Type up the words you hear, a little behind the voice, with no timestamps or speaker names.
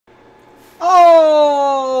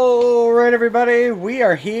right, everybody, we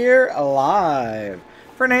are here live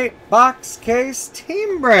for an 8-box case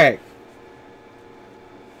team break.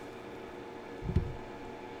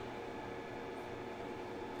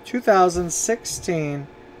 (2016)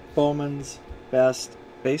 Bowman's Best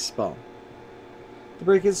Baseball. The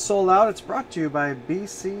break is sold out. It's brought to you by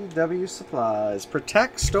BCW Supplies.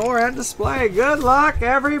 Protect, store, and display. Good luck,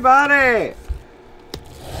 everybody!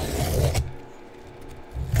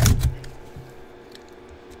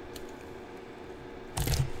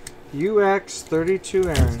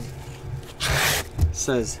 UX32 Aaron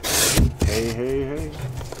says, hey, hey, hey.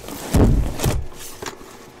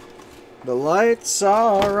 The lights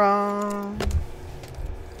are on.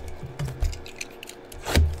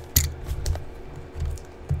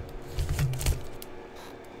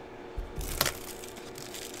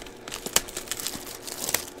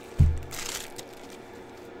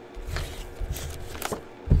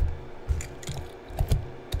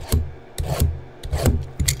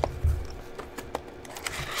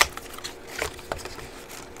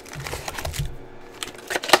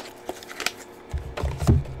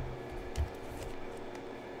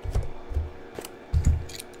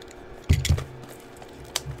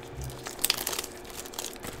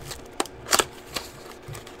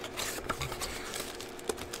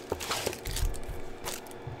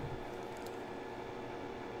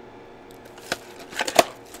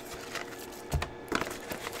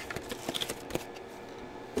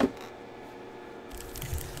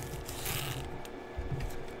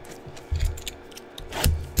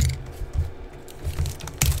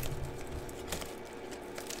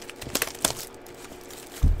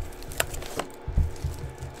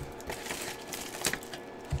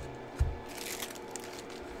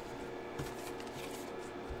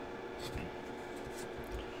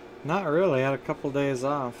 Not really. I had a couple days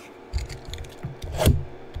off.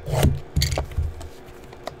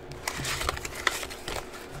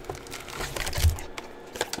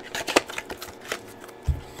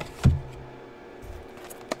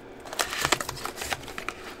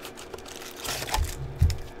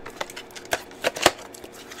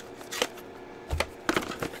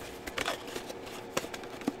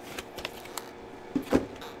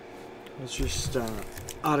 It's just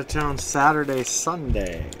out of town Saturday,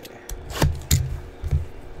 Sunday.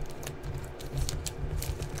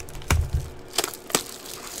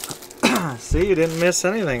 See, you didn't miss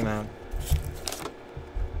anything then.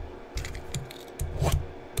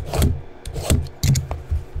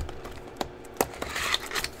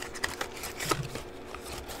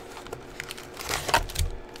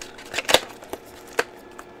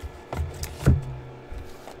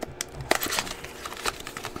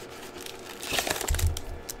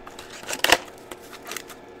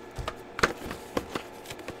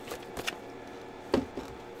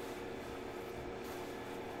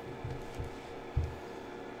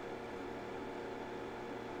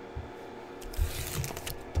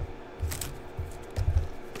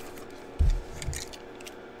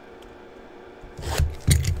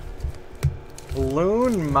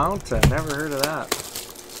 Loon Mountain, never heard of that.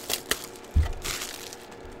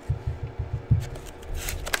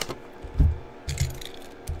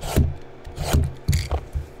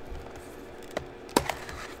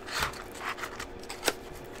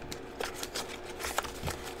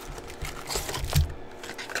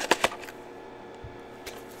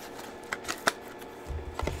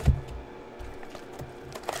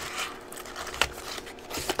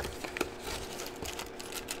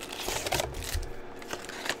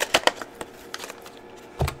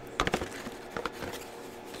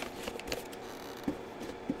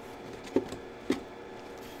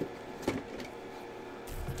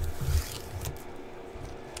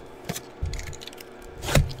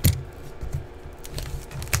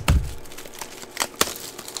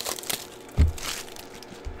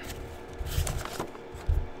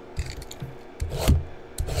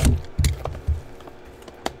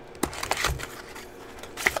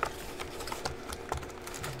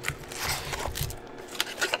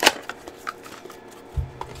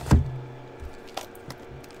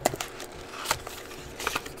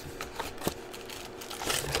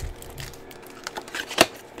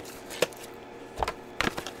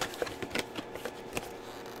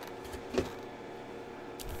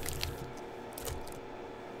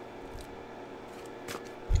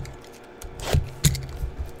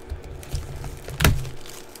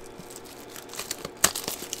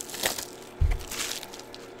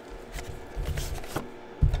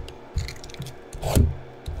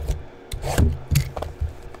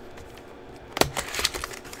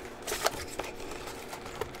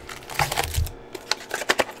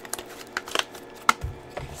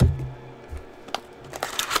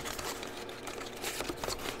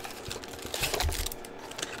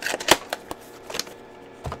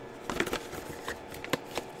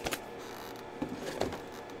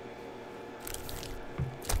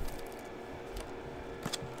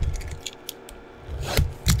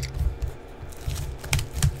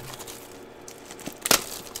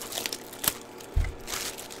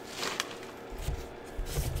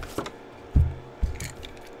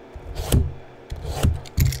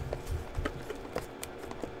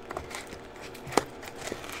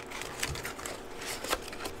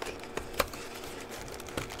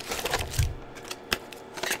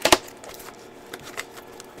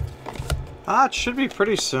 It should be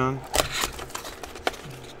pretty soon.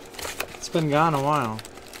 It's been gone a while.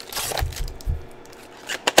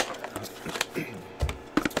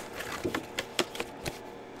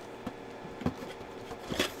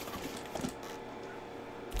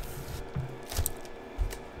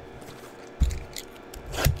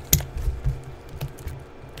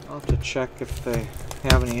 I'll have to check if they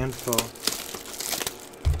have any info.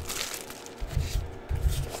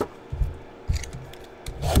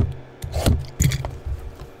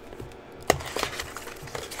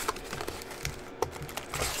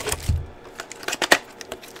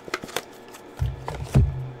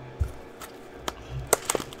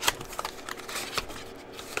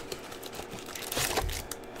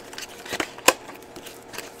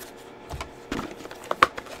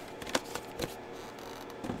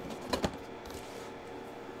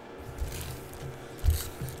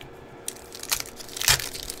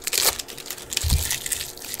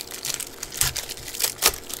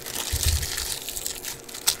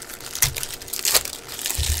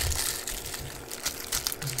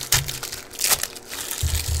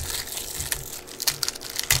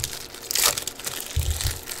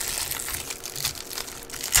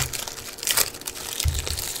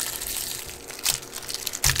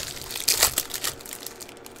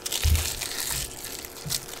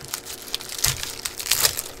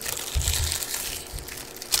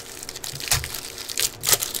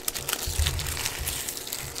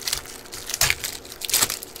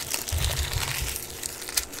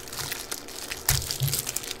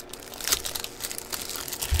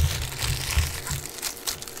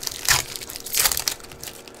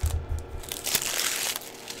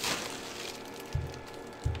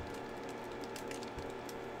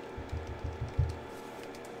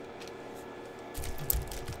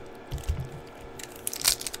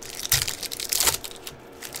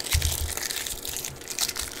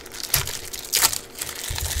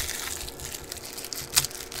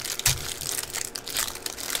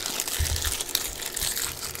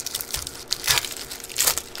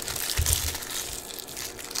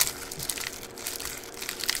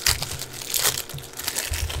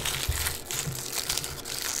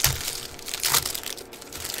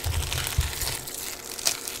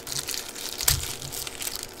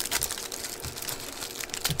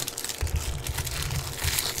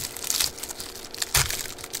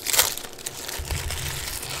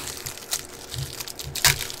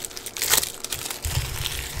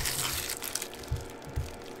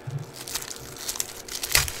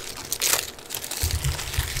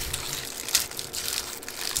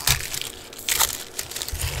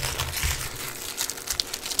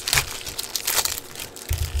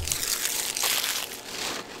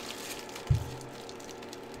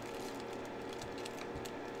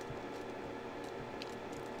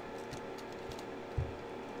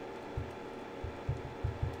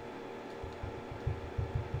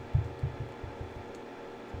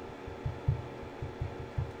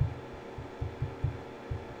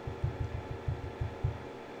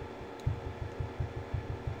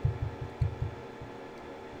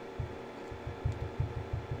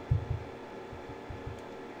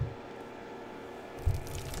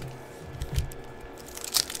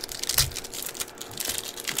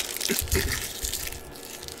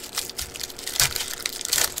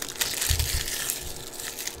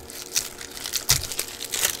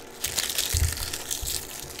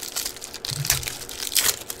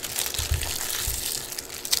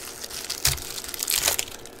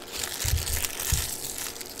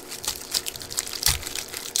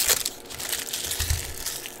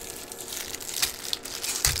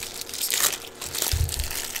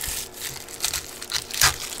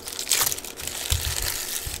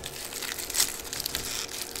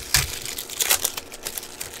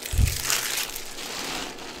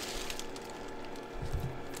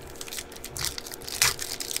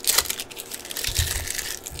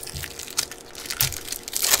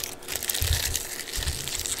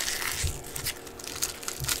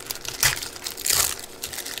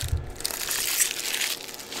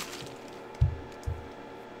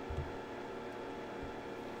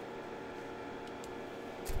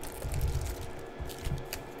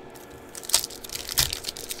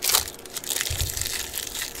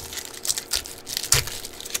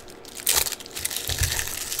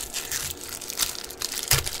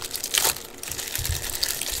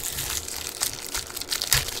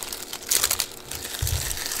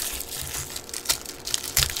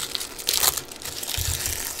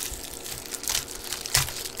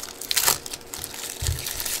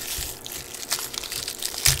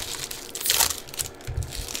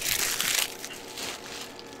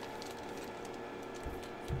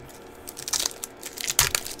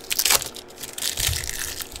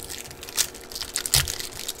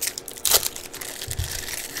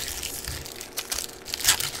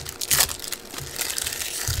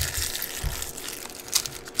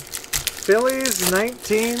 Phillies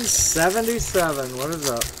 1977. What is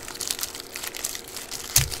up?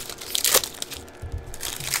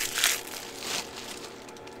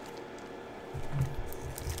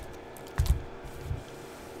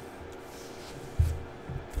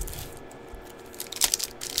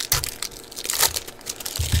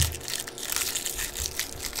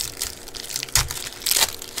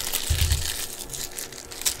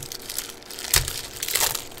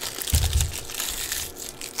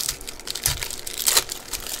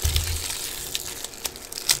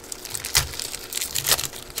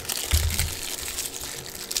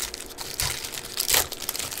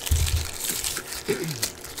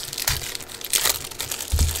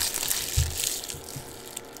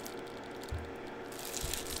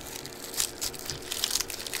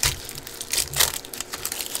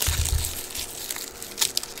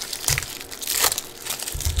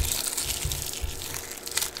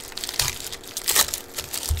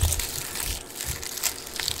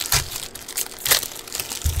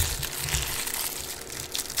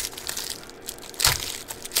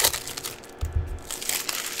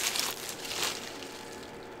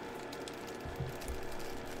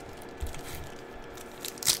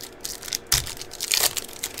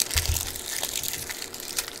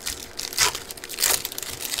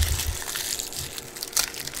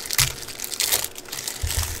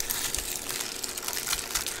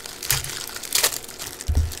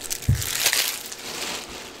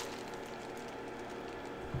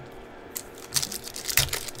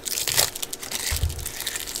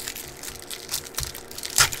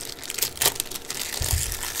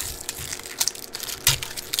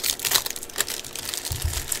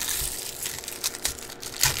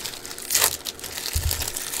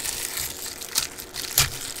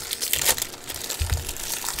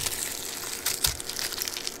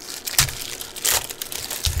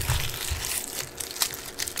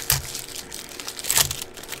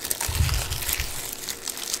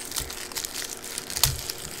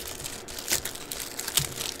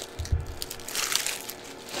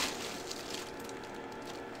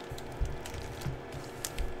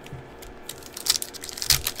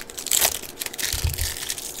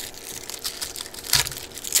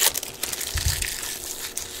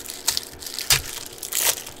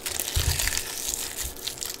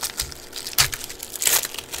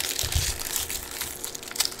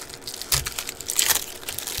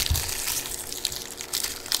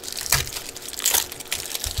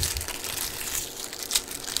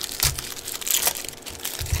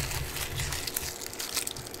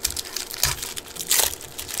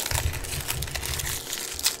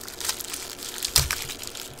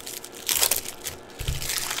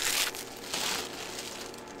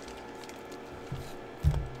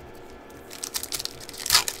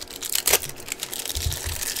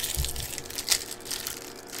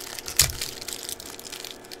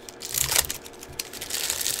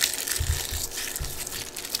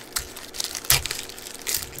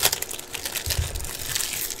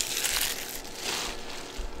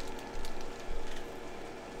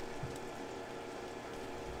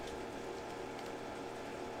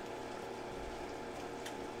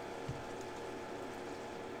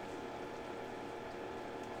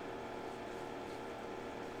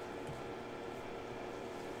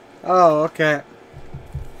 Oh, okay.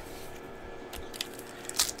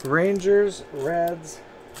 Rangers, Reds,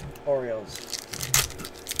 Orioles.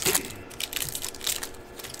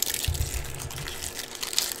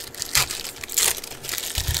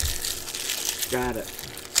 Got it.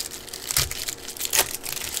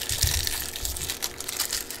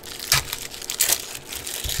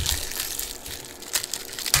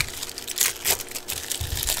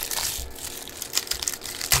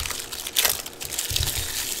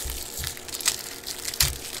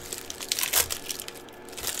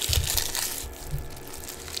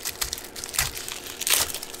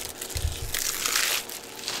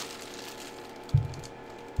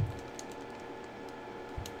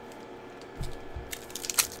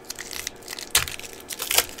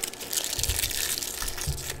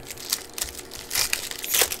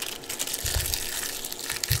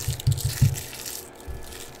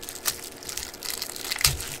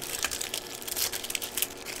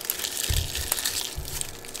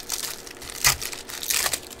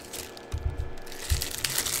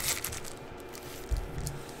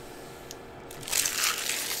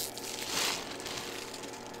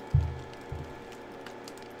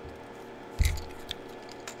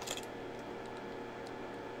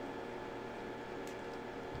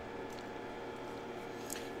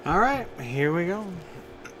 All right, here we go.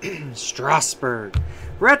 Strasburg.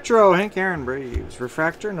 Retro, Hank Aaron Braves.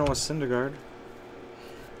 Refractor, Noah Syndergaard.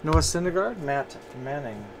 Matt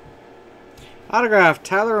Manning. Autograph,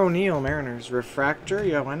 Tyler O'Neill, Mariners. Refractor,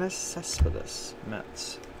 Yoenis Cespedes,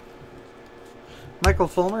 Mets. Michael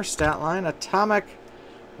Fulmer, stat line. Atomic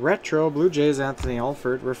Retro, Blue Jays, Anthony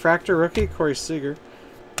Alford. Refractor rookie, Corey Seager.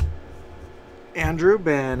 Andrew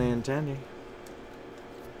Benintendi.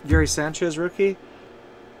 Gary Sanchez rookie.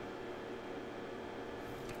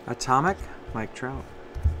 Atomic, Mike Trout.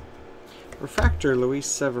 Refractor, Luis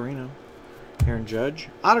Severino. Aaron Judge.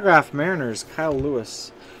 Autograph, Mariners, Kyle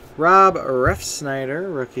Lewis. Rob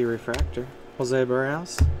Refsnyder, rookie refractor. Jose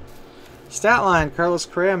Barrios. Stat line, Carlos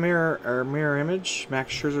Correa, mirror image.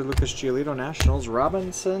 Max Scherzer, Lucas Giolito, Nationals.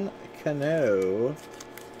 Robinson Cano,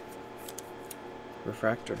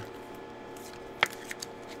 refractor.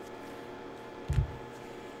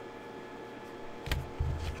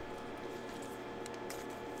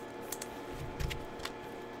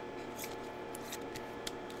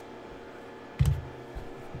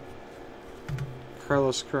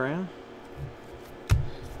 Carlos Correa.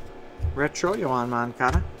 Retro, Yoan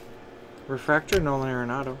Moncada. Refractor, Nolan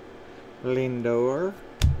Arenado. Lindor.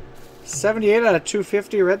 78 out of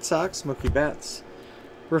 250, Red Sox, Mookie Betts.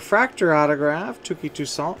 Refractor autograph, Touki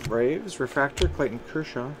Toussaint, Braves. Refractor, Clayton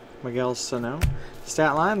Kershaw. Miguel Sano.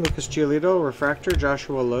 Stat line, Lucas Giolito. Refractor,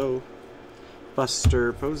 Joshua Lowe.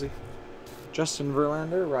 Buster Posey. Justin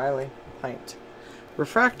Verlander, Riley Pint.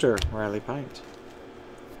 Refractor, Riley Pint.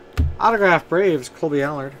 Autograph, Braves, Colby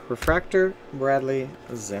Allard. Refractor, Bradley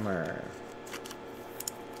Zimmer.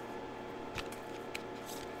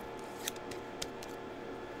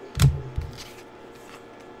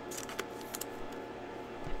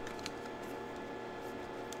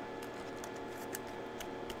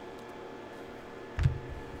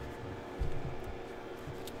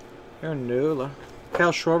 Aaron Nola.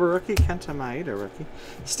 Kyle Schwarber rookie. Kenta Maeda rookie.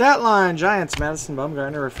 Stat line, Giants, Madison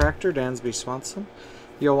Bumgarner. Refractor, Dansby Swanson.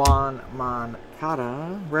 Yoan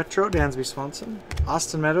Moncada. Retro, Dansby Swanson.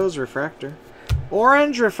 Austin Meadows, refractor.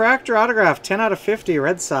 Orange refractor autograph, 10 out of 50,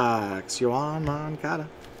 Red Sox. Yoan Moncada.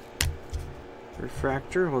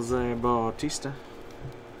 Refractor, Jose Bautista.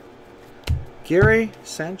 Gary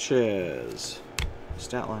Sanchez.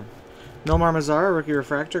 Stat line. Nomar Mazara, rookie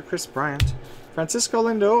refractor. Chris Bryant. Francisco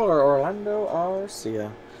Lindor or Orlando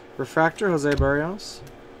Arcia. Refractor, Jose Barrios.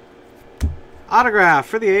 Autograph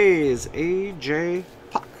for the A's, A.J.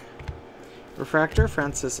 Puck. Refractor,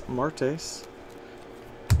 Francis Martes.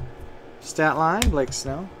 Stat line, Blake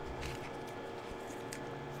Snell.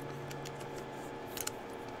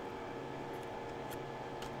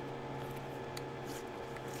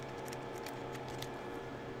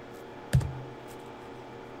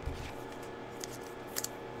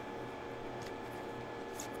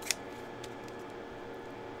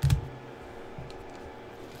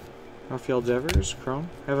 Rafael Devers, Chrome.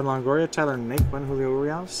 Evan Longoria, Tyler Naquin, Julio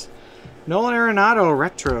Urias. Nolan Arenado,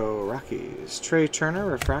 Retro, Rockies. Trey Turner,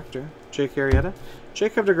 Refractor. Jake Arrieta.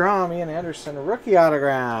 Jacob deGrom, Ian Anderson, Rookie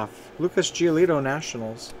Autograph. Lucas Giolito,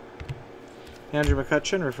 Nationals. Andrew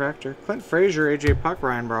McCutcheon, Refractor. Clint Frazier, A.J. Puck,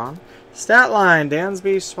 Ryan Braun. Stat line,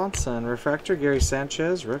 Dansby Swanson, Refractor. Gary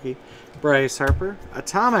Sanchez, Rookie. Bryce Harper.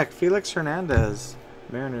 Atomic, Felix Hernandez.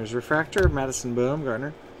 Mariners, Refractor. Madison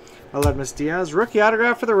Bumgarner. Aledmus Diaz. Rookie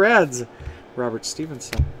Autograph for the Reds. Robert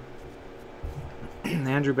Stevenson.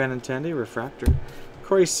 Andrew Benintendi, Refractor.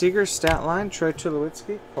 Corey Seager, Stat line. Troy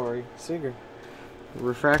Tulowitzki, Corey Seager.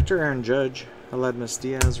 Refractor, Aaron Judge. Aledmus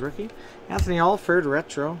Diaz, Rookie. Anthony Alford,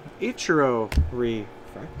 Retro. Ichiro,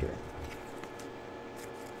 Refractor.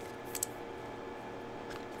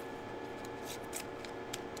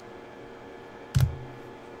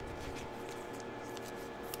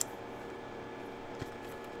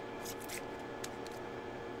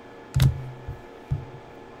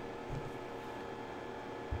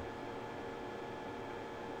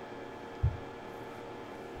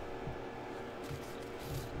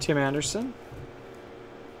 Tim Anderson.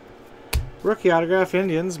 Rookie Autograph,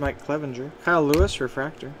 Indians, Mike Clevenger. Kyle Lewis,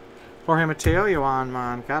 Refractor. Jorge Mateo, Yoan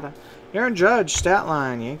Moncada. Aaron Judge, Stat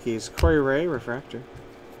line, Yankees. Corey Ray, Refractor.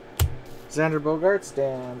 Xander Bogaerts,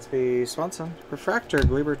 Dansby Swanson. Refractor,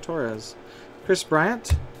 Gleyber Torres. Chris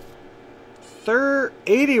Bryant.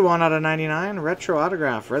 81 out of 99. Retro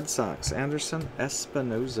Autograph, Red Sox. Anderson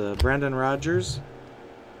Espinoza. Brandon Rogers.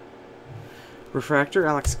 Refractor,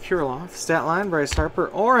 Alex Kirilloff. Stat line, Bryce Harper.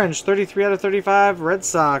 Orange, 33 out of 35. Red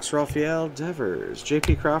Sox, Rafael Devers.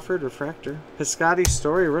 J.P. Crawford, Refractor. Piscotty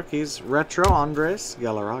Story, Rookies. Retro, Andres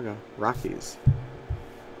Galarraga, Rockies.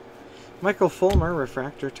 Michael Fulmer,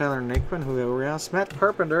 Refractor. Tyler Naquin, Julio Urias. Matt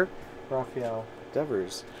Carpenter, Rafael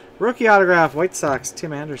Devers. Rookie Autograph, White Sox,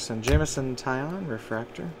 Tim Anderson. Jameson Taillon,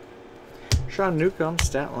 Refractor. Sean Newcomb,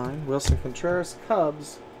 Stat line. Wilson Contreras,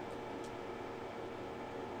 Cubs.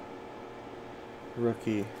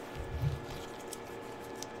 Rookie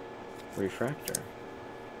refractor.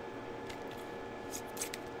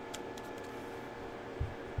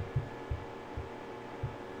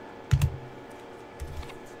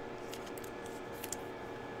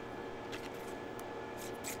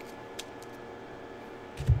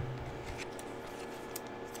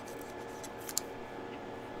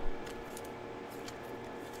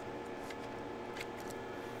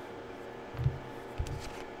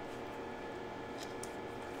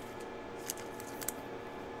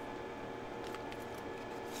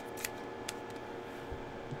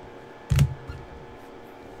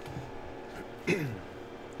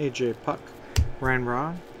 AJ Puck, Ryan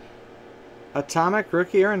Braun. Atomic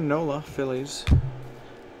rookie Aaron Nola, Phillies.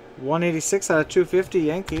 186 out of 250,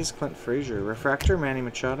 Yankees, Clint Frazier. Refractor, Manny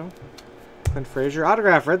Machado. Clint Frazier.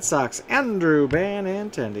 Autograph, Red Sox, Andrew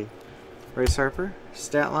Benintendi. Bryce Harper.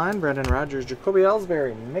 Stat line, Brendan Rodgers. Jacoby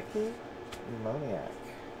Ellsbury, Mickey Moniak.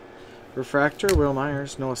 Refractor, Will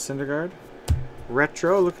Myers, Noah Syndergaard.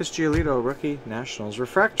 Retro, Lucas Giolito, rookie, Nationals.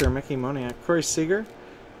 Refractor, Mickey Moniak. Corey Seager.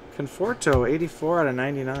 Conforto, 84 out of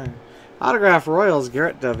 99. Autograph, Royals,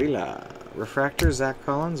 Garrett Davila. Refractor, Zach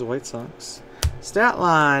Collins, White Sox. Stat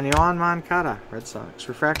line, Yohan Moncada, Red Sox.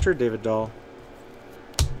 Refractor, David Dahl.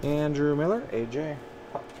 Andrew Miller, AJ.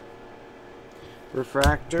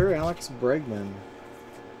 Refractor, Alex Bregman.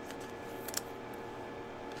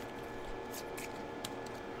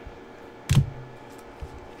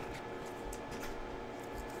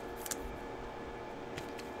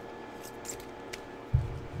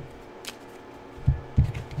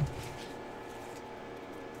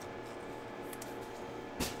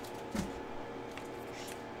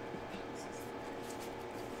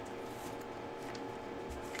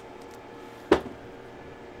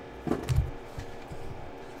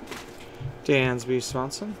 Dansby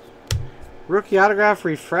Swanson. Rookie autograph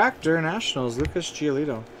refractor, Nationals, Lucas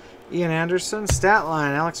Giolito. Ian Anderson. Stat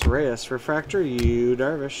line, Alex Reyes. Refractor, Yu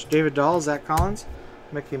Darvish. David Dahl, Zach Collins,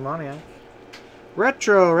 Mickey Moniak.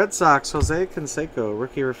 Retro, Red Sox, Jose Canseco.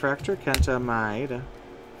 Rookie refractor, Kenta Maeda.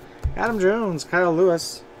 Adam Jones, Kyle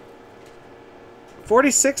Lewis.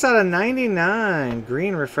 46 out of 99.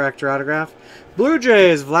 Green refractor autograph. Blue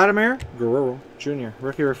Jays, Vladimir Guerrero Jr.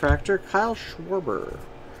 Rookie refractor, Kyle Schwarber.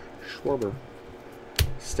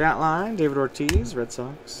 Stat line, David Ortiz, Red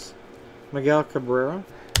Sox. Miguel Cabrera.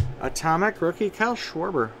 Atomic rookie, Kyle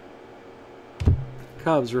Schwarber.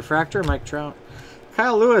 Cubs, refractor, Mike Trout.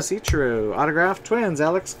 Kyle Lewis, Ichiro. Autograph, Twins,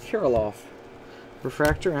 Alex Kirilloff.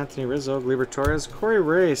 Refractor, Anthony Rizzo. Gleyber Torres. Corey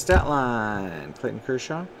Ray, stat line, Clayton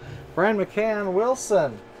Kershaw. Brian McCann,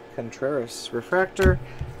 Wilson Contreras. Refractor,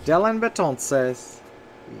 Dylan Betances,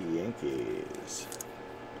 Yankees.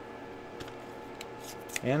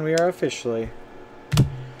 And we are officially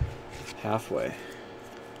halfway.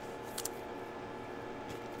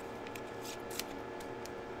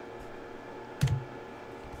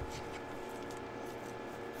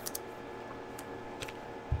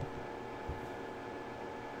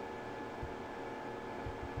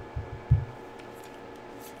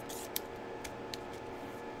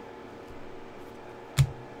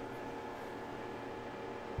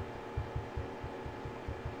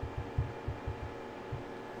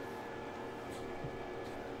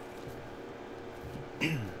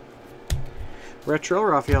 Retro,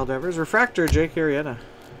 Rafael Devers. Refractor, Jake Arrieta.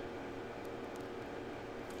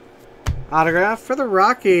 Autograph for the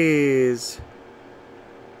Rockies,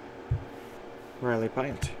 Riley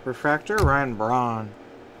Pint. Refractor, Ryan Braun.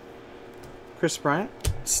 Chris Bryant.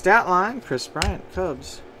 Stat line, Chris Bryant,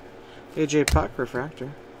 Cubs. AJ Puck,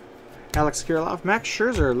 refractor. Alex Kirilloff. Max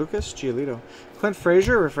Scherzer, Lucas Giolito. Clint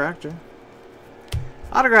Frazier, refractor.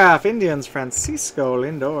 Autograph, Indians, Francisco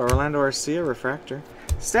Lindor. Orlando Arcia, refractor.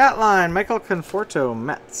 Stat line, Michael Conforto,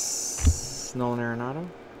 Mets. Nolan Arenado.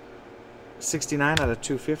 69 out of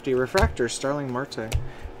 250. Refractor, Starling Marte.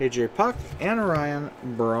 AJ Puck, and Ryan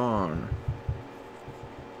Braun.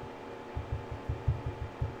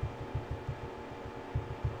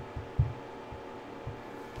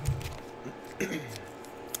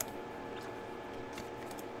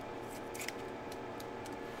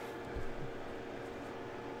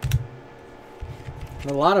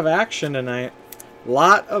 A lot of action tonight.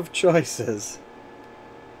 Lot of choices.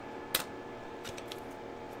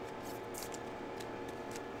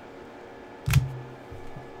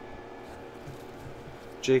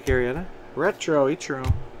 Jake Arrieta. Retro,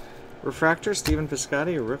 Ichiro. Refractor, Steven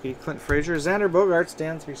Piscotty, a rookie. Clint Frazier. Xander Bogaerts,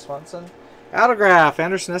 Dansby Swanson. Autograph,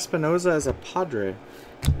 Anderson Espinoza as a Padre.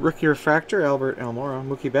 Rookie refractor, Albert Almora.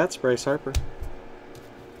 Mookie Betts, Bryce Harper.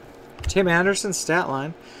 Tim Anderson, stat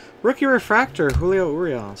line. Rookie refractor, Julio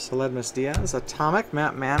Urias. Aledmus Diaz. Atomic,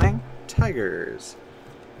 Matt Manning. Tigers.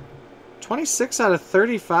 26 out of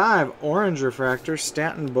 35. Orange refractor.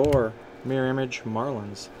 Stanton Bohr. Mirror image.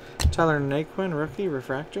 Marlins. Tyler Naquin, rookie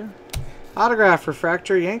refractor. Autograph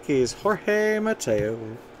refractor. Yankees. Jorge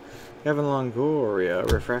Mateo. Evan Longoria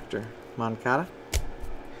refractor. Moncada.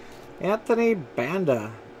 Anthony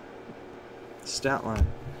Banda. Stat line.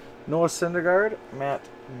 Noah Syndergaard. Matt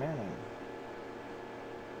Manning.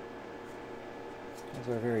 That's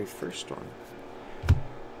our very first one.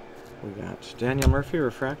 We got Daniel Murphy,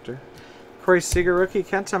 refractor. Corey Seager, rookie.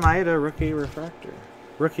 Kenta Maeda, rookie refractor.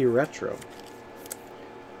 Rookie retro.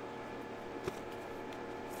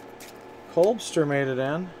 Kolbster made it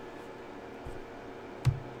in.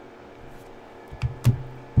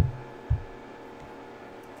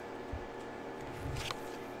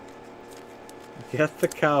 Get the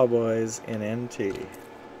Cowboys in NT.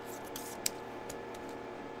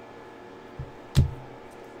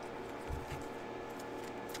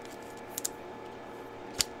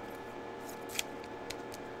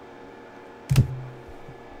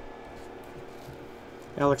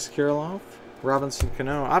 Alex Kirilloff, Robinson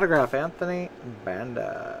Cano, autograph Anthony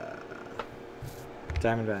Banda.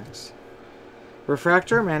 Diamondbacks.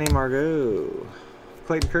 Refractor Manny Margot.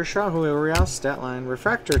 Clayton Kershaw, Julio Urias, stat line.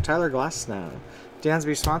 Refractor Tyler Glasnow.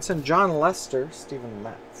 Dansby Swanson, John Lester, Steven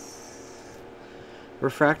Metz.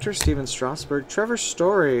 Refractor Steven Strasburg, Trevor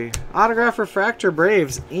Story. Autograph refractor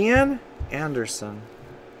Braves, Ian Anderson.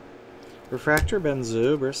 Refractor Ben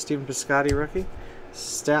Zobrist, Steven Piscotty, rookie.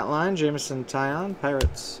 Stat line Jameson Taillon,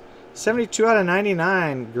 Pirates. 72 out of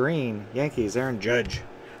 99, green, Yankees, Aaron Judge.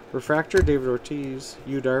 Refractor David Ortiz,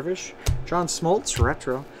 Yu Darvish. John Smoltz,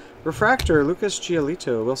 retro. Refractor Lucas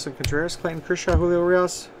Giolito, Wilson Contreras, Clayton Kershaw, Julio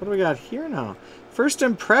Urias. What do we got here now? First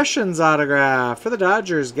impressions autograph for the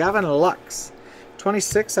Dodgers, Gavin Lux.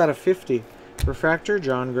 26 out of 50. Refractor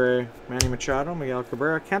John Gray, Manny Machado, Miguel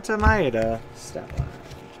Cabrera, Kenta Maeda. Stat line.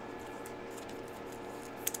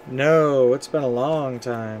 No, it's been a long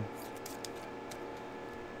time.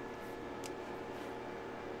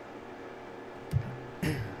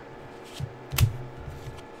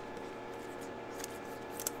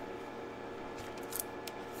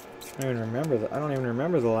 I don't even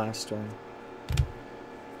remember the last one.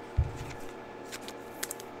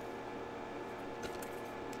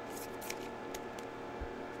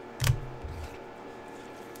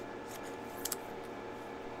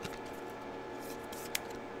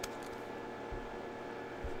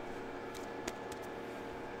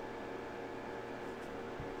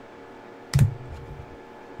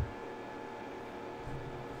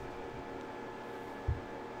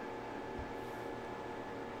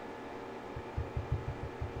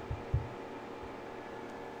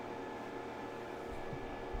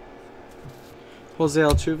 Jose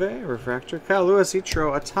Altuve, refractor. Kyle Lewis,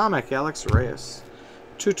 Ichiro, atomic, Alex Reyes.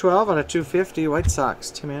 212 out of 250, White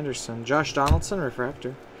Sox, Tim Anderson. Josh Donaldson,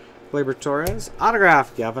 refractor. Gleyber Torres,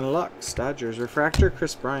 autograph, Gavin Lux, Dodgers. Refractor,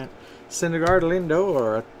 Chris Bryant. Syndergaard,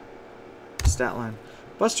 Lindor, stat line.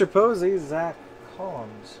 Buster Posey, Zach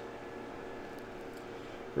Collins.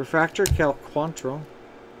 Refractor, Cal Quantrill,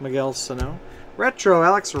 Miguel Sano. Retro,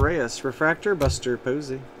 Alex Reyes. Refractor, Buster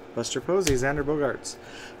Posey. Buster Posey, Xander Bogaerts.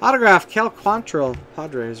 Autograph, Cal Quantrill,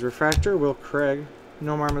 Padres. Refractor, Will Craig.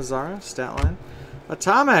 Nomar Mazara, stat line.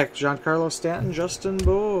 Atomic, Giancarlo Stanton, Justin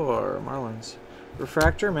Bohr, Marlins.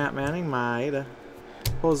 Refractor, Matt Manning, Maeda.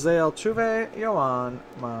 Jose Altuve, Yoan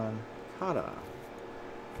Moncada.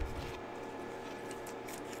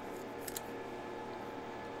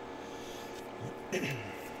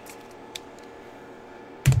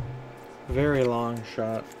 Very long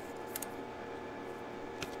shot.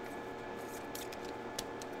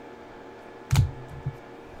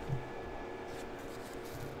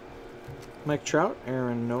 Mike Trout,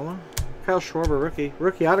 Aaron Nola. Kyle Schwarber, rookie.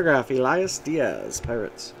 Rookie autograph, Elias Diaz,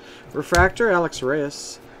 Pirates. Refractor, Alex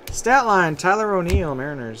Reyes. Stat line, Tyler O'Neill,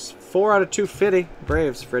 Mariners. 4 out of 250,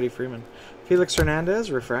 Braves, Freddie Freeman. Felix Hernandez,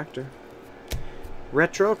 refractor.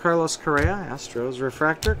 Retro, Carlos Correa, Astros.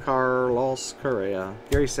 Refractor, Carlos Correa.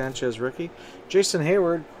 Gary Sanchez, rookie. Jason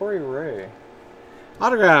Hayward, Corey Ray.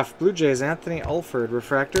 Autograph, Blue Jays, Anthony Alford.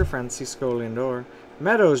 Refractor, Francisco Lindor.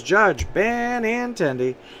 Meadows, Judge,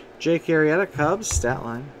 Benintendi. Jake Arrieta, Cubs, stat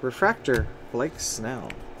line. Refractor, Blake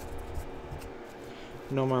Snell.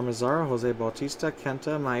 Nomar Mazara, Jose Bautista,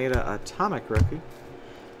 Kenta Maeda, atomic rookie.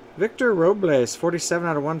 Victor Robles, 47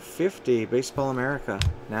 out of 150, Baseball America,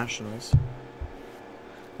 Nationals.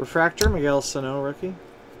 Refractor, Miguel Sano, rookie.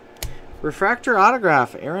 Refractor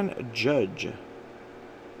autograph, Aaron Judge.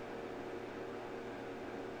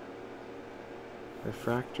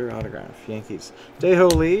 Refractor autograph. Yankees.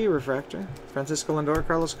 Daeho Lee, refractor. Francisco Lindor,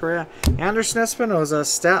 Carlos Correa. Anderson Espinoza,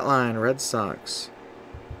 stat line, Red Sox.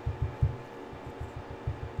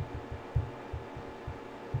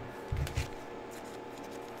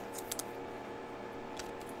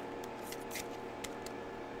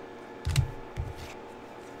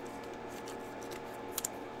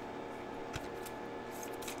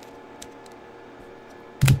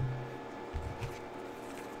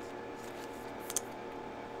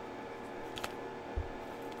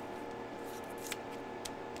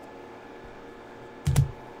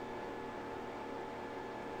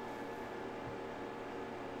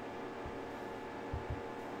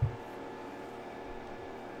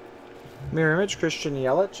 Mirror image, Christian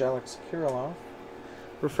Yelich, Alex Kirilloff.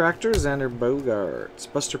 Refractor, Xander Bogaerts.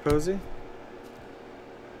 Buster Posey.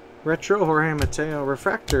 Retro, Jorge Mateo.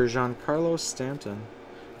 Refractor, Giancarlo Stanton.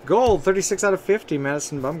 Gold, 36 out of 50,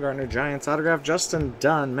 Madison Bumgarner, Giants. Autograph, Justin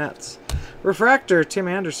Dunn, Mets. Refractor, Tim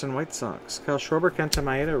Anderson, White Sox. Kyle Schwarber, Kenta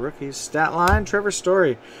Maeda, rookies. Stat line, Trevor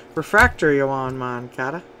Story. Refractor, Yoan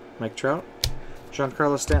Moncada, Mike Trout.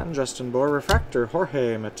 Giancarlo Stanton, Justin Bour. Refractor,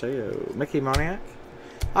 Jorge Mateo, Mickey Moniak.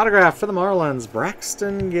 Autograph for the Marlins,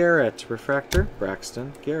 Braxton Garrett. Refractor,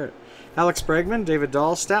 Braxton Garrett. Alex Bregman, David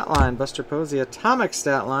Dahl, stat line, Buster Posey, atomic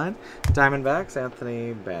stat line, Diamondbacks,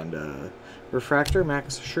 Anthony Banda. Refractor,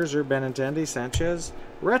 Max Scherzer, Benintendi, Sanchez.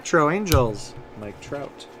 Retro Angels, Mike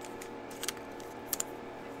Trout.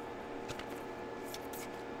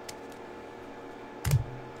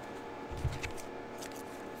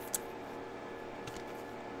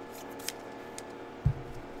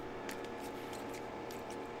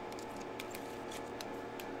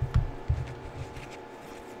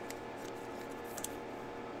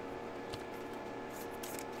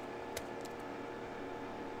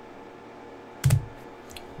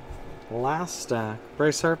 Last stack.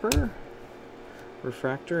 Bryce Harper.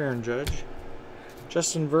 Refractor, Aaron Judge.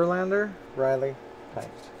 Justin Verlander, Riley Pint.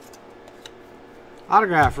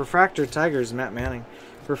 Autograph, Refractor, Tigers, Matt Manning.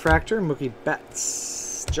 Refractor, Mookie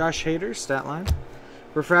Betts. Josh Hader, stat line.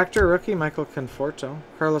 Refractor, rookie, Michael Conforto.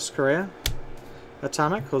 Carlos Correa.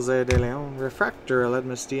 Atomic, Jose De Leon. Refractor,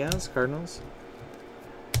 Aledmus Diaz, Cardinals.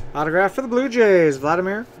 Autograph for the Blue Jays,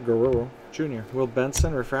 Vladimir Guerrero Jr. Will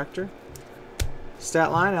Benson, Refractor.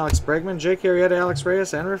 Stat line, Alex Bregman, Jake Arrieta, Alex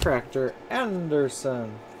Reyes, and Refractor,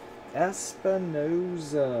 Anderson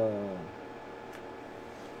Espinoza.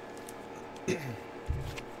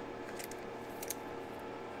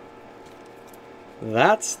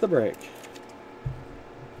 That's the break.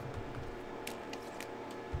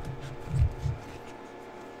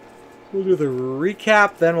 We'll do the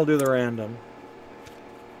recap, then we'll do the random.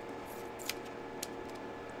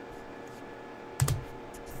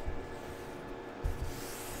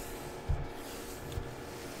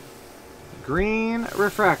 Green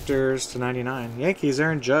refractors to 99. Yankees,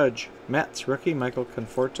 Aaron Judge. Mets, rookie, Michael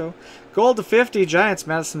Conforto. Gold to 50, Giants,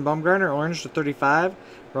 Madison Bumgarner. Orange to 35,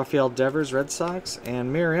 Rafael Devers, Red Sox.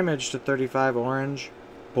 And mirror image to 35, orange,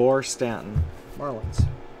 Bour Stanton, Marlins.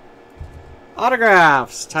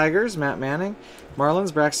 Autographs, Tigers, Matt Manning.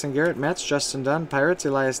 Marlins, Braxton Garrett. Mets, Justin Dunn. Pirates,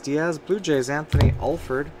 Elias Diaz. Blue Jays, Anthony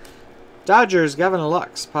Alford. Dodgers, Gavin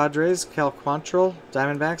Lux. Padres, Cal Quantrill.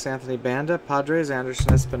 Diamondbacks, Anthony Banda. Padres,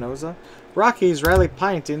 Anderson Espinoza. Rockies, Riley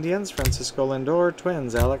Pint. Indians, Francisco Lindor.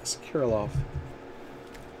 Twins, Alex Kirilloff.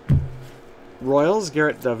 Royals,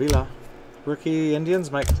 Garrett Davila. Rookie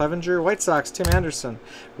Indians, Mike Clevenger. White Sox, Tim Anderson.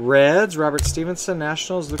 Reds, Robert Stevenson.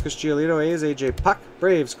 Nationals, Lucas Giolito. A's, A.J. Puck.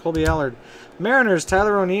 Braves, Colby Allard. Mariners,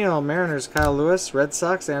 Tyler O'Neill. Mariners, Kyle Lewis. Red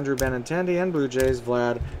Sox, Andrew Benintendi. And Blue Jays,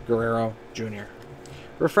 Vlad Guerrero Jr.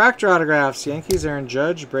 Refractor autographs, Yankees, Aaron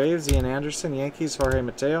Judge. Braves, Ian Anderson. Yankees, Jorge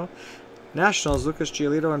Mateo. Nationals, Lucas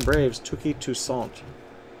Giolito. And Braves, Tuki Toussaint.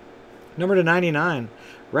 Number to 99,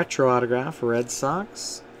 retro autograph, Red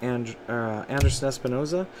Sox. And Anderson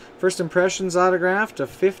Espinoza. First impressions autograph to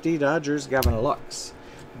 50, Dodgers, Gavin Lux.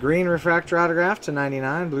 Green refractor autograph to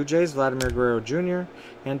 99, Blue Jays, Vladimir Guerrero Jr.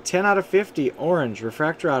 And 10 out of 50, orange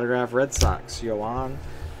refractor autograph, Red Sox, Yoan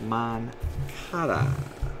Moncada.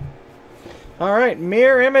 All right,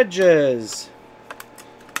 mirror images.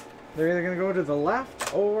 They're either going to go to the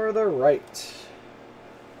left or the right.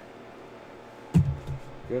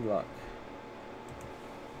 Good luck.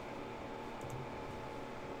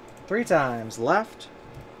 3 times, left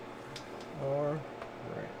or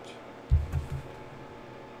right.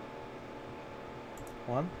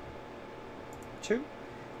 1, 2,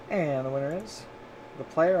 and the winner is the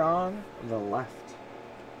player on the left.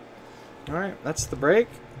 Alright, that's the break,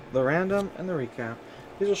 the random, and the recap.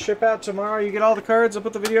 These will ship out tomorrow. You get all the cards. I'll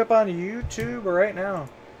put the video up on YouTube right now.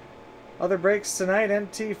 Other breaks tonight: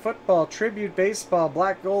 NT Football, Tribute Baseball,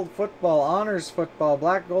 Black Gold Football, Honors Football,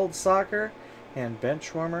 Black Gold Soccer, and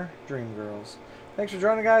Benchwarmer Dream Girls. Thanks for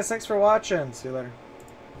joining, guys. Thanks for watching. See you later.